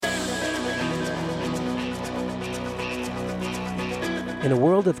In a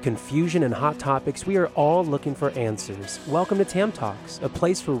world of confusion and hot topics, we are all looking for answers. Welcome to Tam Talks, a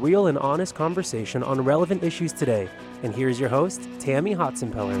place for real and honest conversation on relevant issues today. And here's your host, Tammy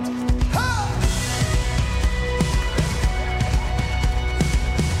Hotzenpeller.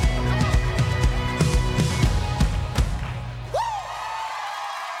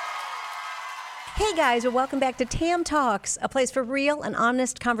 Hey guys, and welcome back to Tam Talks, a place for real and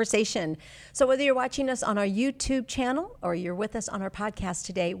honest conversation. So whether you're watching us on our YouTube channel or you're with us on our podcast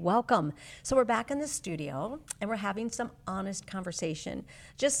today, welcome. So we're back in the studio and we're having some honest conversation,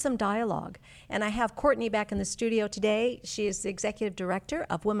 just some dialogue. And I have Courtney back in the studio today. She is the executive director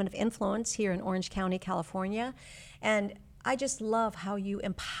of Women of Influence here in Orange County, California. And I just love how you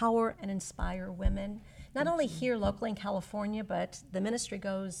empower and inspire women, not only here locally in California, but the ministry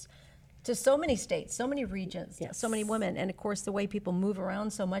goes to so many states, so many regions, yes. So many women. And of course, the way people move around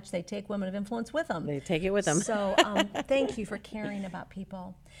so much, they take Women of Influence with them. They take it with them. So thank you for caring about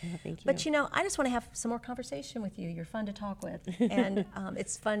people. Yeah, thank you. But you know, I just want to have some more conversation with you. You're fun to talk with. And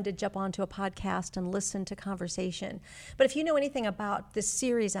it's fun to jump onto a podcast and listen to conversation. But if you know anything about this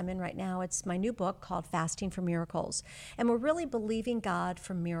series I'm in right now, it's my new book called Fasting for Miracles. And we're really believing God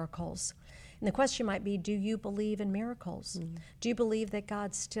for miracles. And the question might be, do you believe in miracles? Do you believe that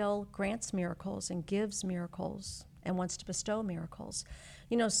God still grants miracles and gives miracles and wants to bestow miracles?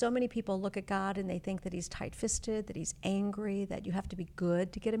 You know, so many people look at God and they think that he's tight-fisted, that he's angry, that you have to be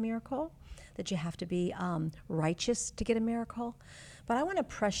good to get a miracle, that you have to be righteous to get a miracle. But I want to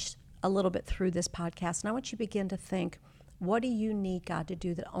press a little bit through this podcast, and I want you to begin to think, what do you need God to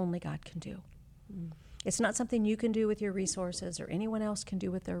do that only God can do? It's not something you can do with your resources or anyone else can do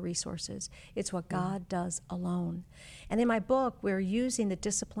with their resources. It's what God does alone. And in my book, we're using the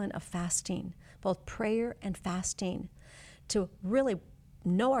discipline of fasting, both prayer and fasting, to really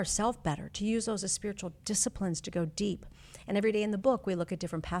know ourselves better, to use those as spiritual disciplines to go deep. And every day in the book, we look at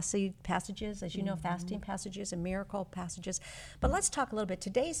different passages, as you know, fasting passages and miracle passages. But let's talk a little bit.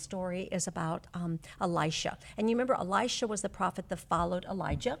 Today's story is about Elisha. And you remember Elisha was the prophet that followed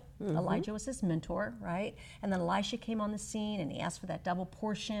Elijah. Elijah was his mentor, right? And then Elisha came on the scene and he asked for that double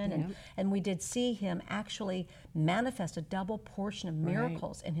portion. And we did see him actually manifest a double portion of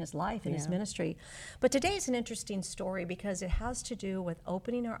miracles in his life, in his ministry. But today is an interesting story because it has to do with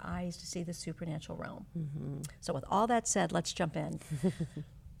opening our eyes to see the supernatural realm. So with all that said, let's jump in.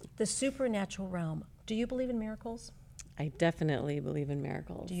 The supernatural realm. Do you believe in miracles? I definitely believe in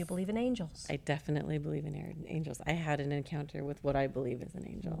miracles. Do you believe in angels? I definitely believe in angels. I had an encounter with what I believe is an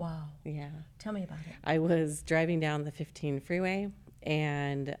angel. Wow. Yeah. Tell me about it. I was driving down the 15 freeway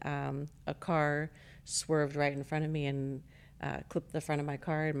and a car swerved right in front of me and clipped the front of my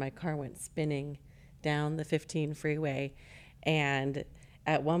car, and my car went spinning down the 15 freeway. And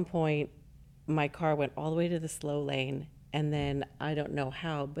at one point, my car went all the way to the slow lane, and then I don't know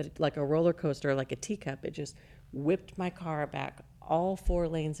how, but like a roller coaster, like a teacup, it just whipped my car back all 4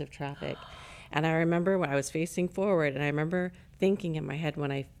 lanes of traffic. And I remember when I was facing forward, and I remember thinking in my head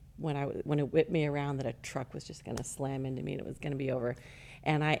when it whipped me around that a truck was just going to slam into me and it was going to be over.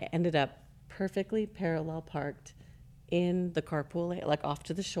 And I ended up perfectly parallel parked in the carpool lane, like off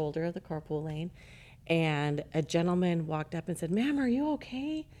to the shoulder of the carpool lane. And a gentleman walked up and said, "Ma'am, are you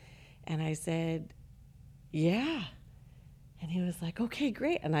okay?" And I said, "Yeah." And he was like, "Okay,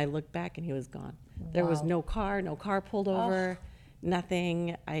 great." And I looked back and he was gone. Wow. There was no car pulled over,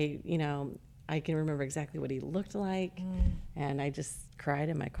 nothing. I can remember exactly what he looked like. And I just cried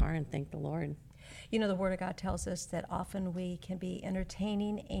in my car and thanked the Lord. You know, the Word of God tells us that often we can be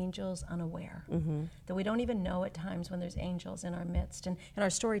entertaining angels unaware, that we don't even know at times when there's angels in our midst. And in our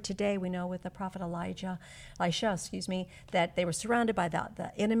story today, we know with the prophet Elisha, that they were surrounded by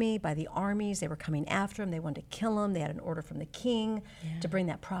the enemy, by the armies. They were coming after him. They wanted to kill him. They had an order from the king to bring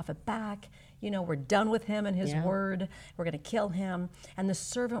that prophet back. You know, we're done with him and his word. We're going to kill him. And the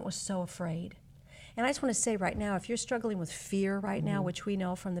servant was so afraid. And I just want to say right now, if you're struggling with fear right now, which we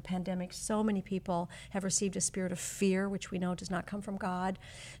know from the pandemic, so many people have received a spirit of fear, which we know does not come from God.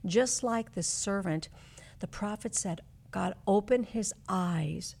 Just like this servant, the prophet said, God, open his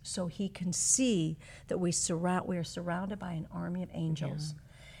eyes so he can see that we are surrounded by an army of angels.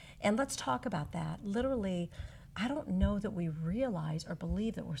 And let's talk about that. Literally, I don't know that we realize or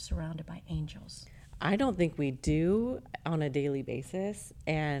believe that we're surrounded by angels. I don't think we do on a daily basis.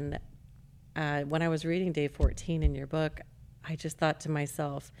 And when I was reading day 14 in your book, I just thought to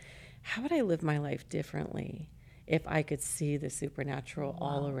myself, how would I live my life differently if I could see the supernatural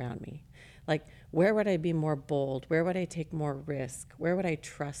all around me? Like, where would I be more bold? Where would I take more risk? Where would I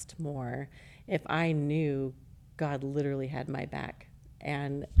trust more if I knew God literally had my back?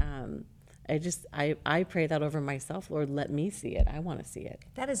 And I pray that over myself. Lord, let me see it. I want to see it.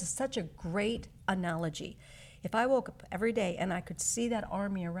 That is such a great analogy. If I woke up every day and I could see that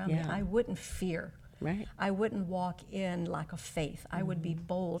army around me, I wouldn't fear. Right. I wouldn't walk in lack of faith. I would be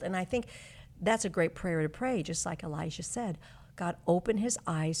bold. And I think that's a great prayer to pray, just like Elisha said. God, open his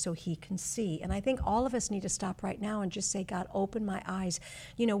eyes so he can see. And I think all of us need to stop right now and just say, God, open my eyes.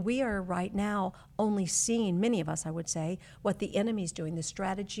 You know, we are right now only seeing, many of us, I would say, what the enemy's doing, the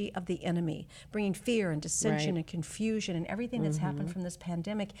strategy of the enemy, bringing fear and dissension and confusion and everything that's happened from this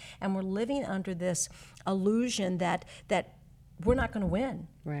pandemic. And we're living under this illusion that we're not going to win,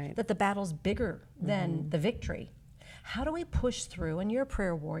 that the battle's bigger than the victory. How do we push through? And you're a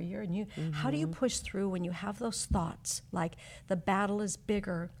prayer warrior, and how do you push through when you have those thoughts like the battle is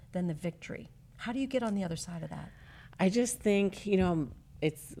bigger than the victory? How do you get on the other side of that? I just think,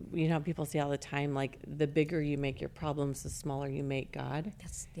 it's, people say all the time, like, the bigger you make your problems, the smaller you make God.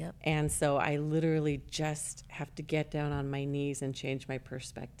 Yep. And so I literally just have to get down on my knees and change my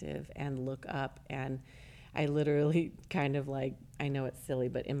perspective and look up. And I literally kind of like, I know it's silly,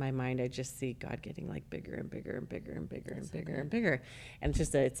 but in my mind, I just see God getting like bigger and bigger and bigger and bigger and bigger and bigger. And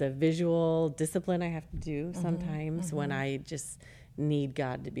it's a visual discipline I have to do sometimes when I just need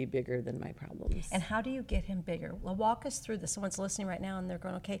God to be bigger than my problems. And how do you get him bigger? Well, walk us through this. Someone's listening right now and they're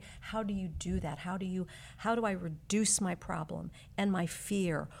going, okay, how do you do that? How do I reduce my problem and my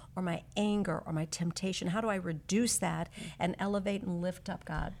fear or my anger or my temptation? How do I reduce that and elevate and lift up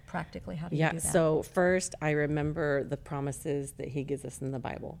God practically? How do you do that? So first I remember the promises that he gives us in the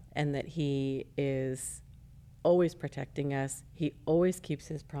Bible, and that he is always protecting us. He always keeps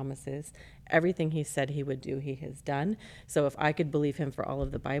his promises. Everything he said he would do, he has done. So if I could believe him for all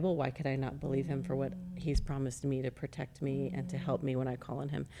of the Bible, why could I not believe him for what he's promised me to protect me and to help me when I call on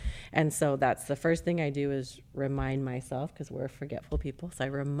him? And so that's the first thing I do, is remind myself, because we're forgetful people. So I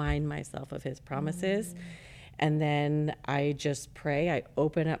remind myself of his promises. And then I just pray. I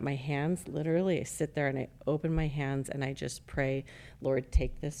open up my hands. Literally, I sit there and I open my hands and I just pray, Lord,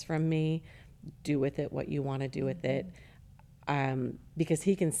 take this from me. Do with it what you want to do with it. Because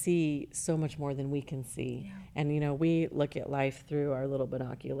he can see so much more than we can see. Yeah. And, we look at life through our little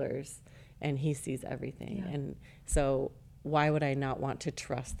binoculars, and he sees everything. Yeah. And so why would I not want to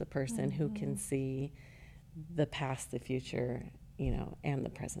trust the person who can see the past, the future, and the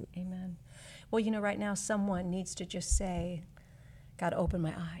present? Amen. Well, right now someone needs to just say, God, open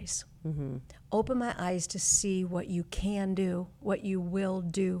my eyes. Open my eyes to see what you can do, what you will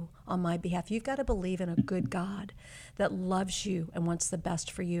do on my behalf. You've got to believe in a good God that loves you and wants the best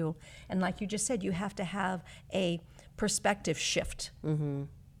for you. And like you just said, you have to have a perspective shift,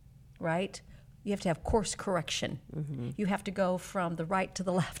 right? You have to have course correction. You have to go from the right to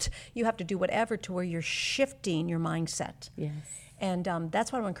the left. You have to do whatever to where you're shifting your mindset. Yes. And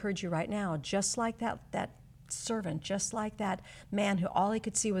that's what I want to encourage you right now. Just like that servant, just like that man who all he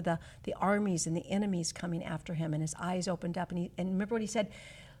could see were the armies and the enemies coming after him, and his eyes opened up, and remember what he said?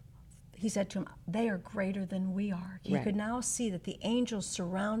 He said to him, they are greater than we are. He could now see that the angels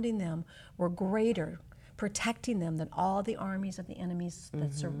surrounding them were greater, protecting them, than all the armies of the enemies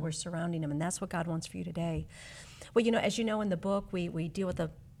that were surrounding him. And that's what God wants for you today. Well, as you know, in the book, we deal with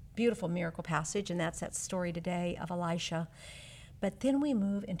a beautiful miracle passage, and that's that story today of Elisha. But then we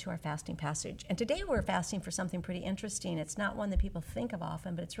move into our fasting passage. And today we're fasting for something pretty interesting. It's not one that people think of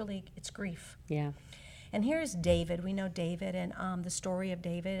often, but it's grief. Yeah. And here's David. We know David and the story of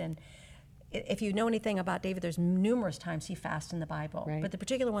David. And if you know anything about David, there's numerous times he fasted in the Bible. Right. But the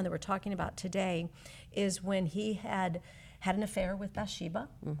particular one that we're talking about today is when he had an affair with Bathsheba.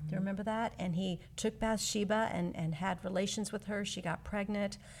 Do you remember that? And he took Bathsheba and had relations with her. She got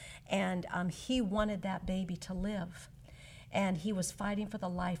pregnant. And he wanted that baby to live. And he was fighting for the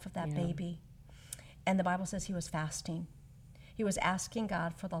life of that baby. And the Bible says he was fasting. He was asking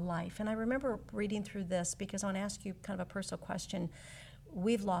God for the life. And I remember reading through this because I want to ask you kind of a personal question.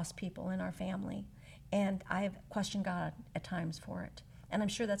 We've lost people in our family, and I have questioned God at times for it. And I'm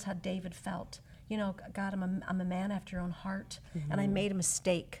sure that's how David felt. God, I'm a man after your own heart, and I made a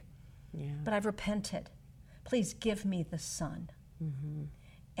mistake. Yeah. But I've repented. Please give me the son.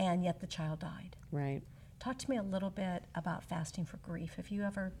 And yet the child died. Right. Talk to me a little bit about fasting for grief. Have you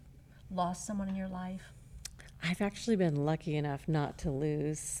ever lost someone in your life? I've actually been lucky enough not to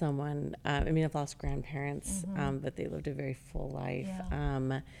lose someone. I've lost grandparents, but they lived a very full life.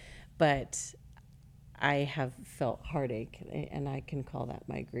 Yeah. But I have felt heartache, and I can call that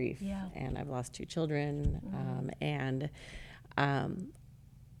my grief. Yeah. And I've lost 2 children. And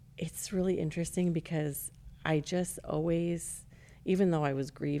it's really interesting because I just always, even though I was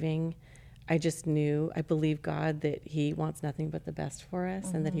grieving, I just knew, I believe God that he wants nothing but the best for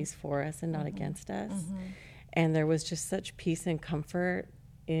us and that he's for us and not against us. And there was just such peace and comfort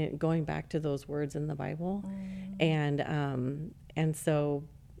in going back to those words in the Bible. And so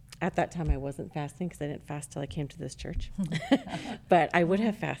at that time I wasn't fasting because I didn't fast till I came to this church. But I would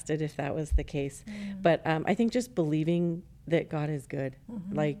have fasted if that was the case. But I think just believing that God is good,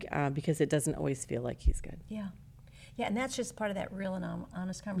 because it doesn't always feel like he's good. Yeah. Yeah, and that's just part of that real and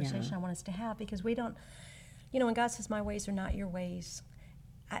honest conversation I want us to have, because we don't, when God says my ways are not your ways,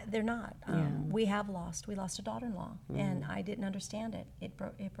 they're not. We lost a daughter-in-law, and I didn't understand it. It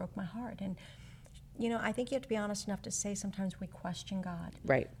broke my heart. And, I think you have to be honest enough to say sometimes we question God.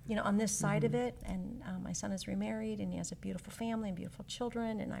 Right. On this side of it, and my son is remarried, and he has a beautiful family and beautiful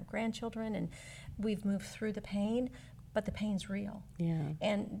children, and I have grandchildren, and we've moved through the pain. But the pain's real. Yeah.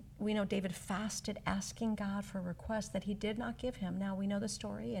 And we know David fasted asking God for a request that he did not give him. Now we know the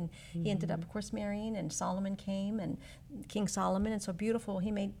story, and he ended up, of course, marrying, and Solomon came, and King Solomon, and so beautiful.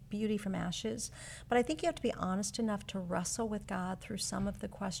 He made beauty from ashes. But I think you have to be honest enough to wrestle with God through some of the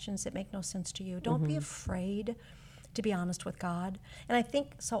questions that make no sense to you. Don't be afraid to be honest with God. And I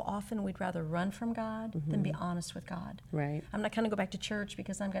think so often we'd rather run from God than be honest with God. Right. I'm not going to go back to church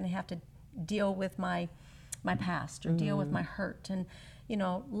because I'm going to have to deal with my past or deal with my hurt. And,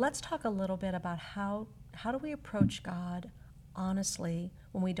 let's talk a little bit about how do we approach God honestly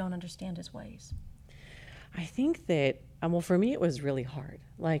when we don't understand his ways? I think that, for me, it was really hard.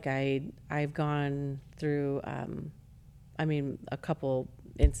 Like I've gone through, a couple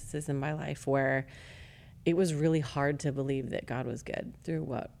instances in my life where it was really hard to believe that God was good through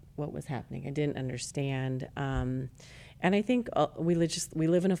what was happening. I didn't understand. And I think we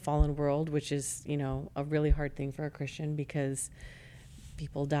live in a fallen world, which is, a really hard thing for a Christian because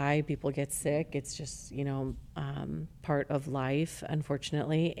people die, people get sick. It's just, part of life,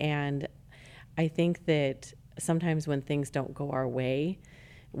 unfortunately. And I think that sometimes when things don't go our way,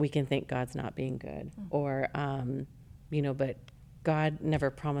 we can think God's not being good or, but God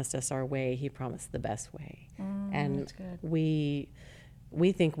never promised us our way. He promised the best way. And that's good.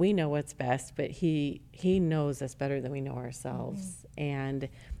 We think we know what's best, but he knows us better than we know ourselves. And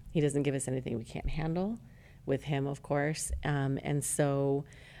he doesn't give us anything we can't handle with him, of course. And so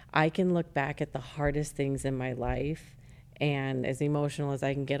I can look back at the hardest things in my life, and as emotional as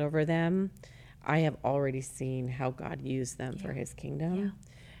I can get over them, I have already seen how God used them for his kingdom.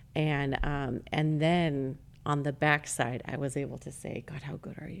 Yeah. And then on the backside, I was able to say, God, how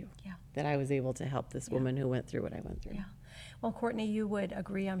good are you? Yeah. That I was able to help this woman who went through what I went through. Yeah. Well, Courtney, you would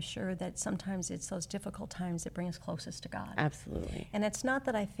agree, I'm sure, that sometimes it's those difficult times that bring us closest to God. Absolutely. And it's not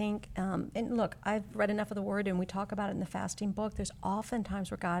that I think, and look, I've read enough of the Word, and we talk about it in the fasting book. There's often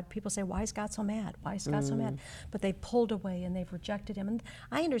times where people say, why is God so mad? Why is God so mad? But they've pulled away and they've rejected him. And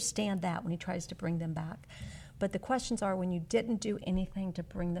I understand that when he tries to bring them back. But the questions are when you didn't do anything to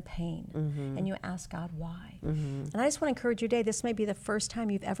bring the pain and you ask God why. And I just want to encourage you today, this may be the first time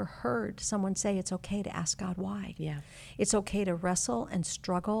you've ever heard someone say it's okay to ask God why. Yeah. It's okay to wrestle and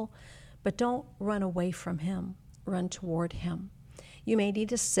struggle, but don't run away from him. Run toward him. You may need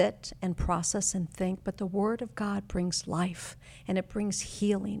to sit and process and think, but the Word of God brings life, and it brings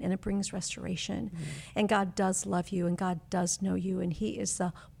healing, and it brings restoration. And God does love you, and God does know you, and he is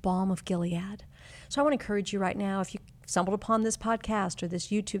the balm of Gilead. So I want to encourage you right now, if you stumbled upon this podcast or this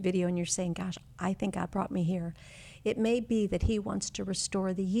YouTube video and you're saying, gosh, I think God brought me here, it may be that he wants to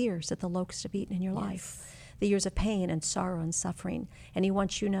restore the years that the locusts have eaten in your life, the years of pain and sorrow and suffering. And he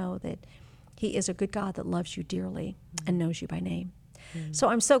wants you to know that he is a good God that loves you dearly and knows you by name. So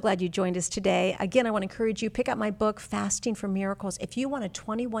I'm so glad you joined us today. Again, I want to encourage you, pick up my book, Fasting for Miracles. If you want a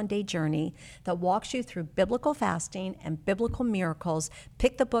 21-day journey that walks you through biblical fasting and biblical miracles,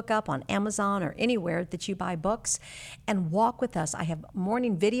 pick the book up on Amazon or anywhere that you buy books and walk with us. I have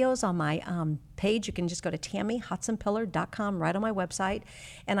morning videos on my page. You can just go to TammyHotsonPillar.com right on my website,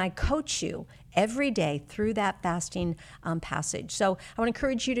 and I coach you every day through that fasting passage. So I want to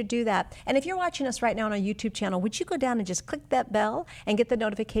encourage you to do that. And if you're watching us right now on our YouTube channel, would you go down and just click that bell and get the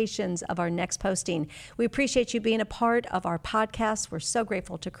notifications of our next posting? We appreciate you being a part of our podcast. We're so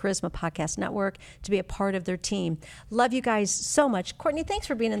grateful to Charisma Podcast Network to be a part of their team. Love you guys so much. Courtney, thanks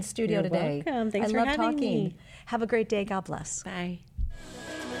for being in the studio You're today. Welcome. Thanks for having me. Have a great day. God bless. Bye.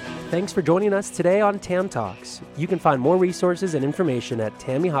 Thanks for joining us today on Tam Talks. You can find more resources and information at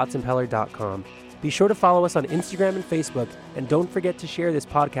TammyHotsonPillar.com. Be sure to follow us on Instagram and Facebook, and don't forget to share this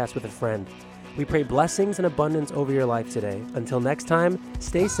podcast with a friend. We pray blessings and abundance over your life today. Until next time,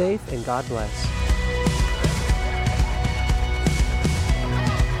 stay safe and God bless.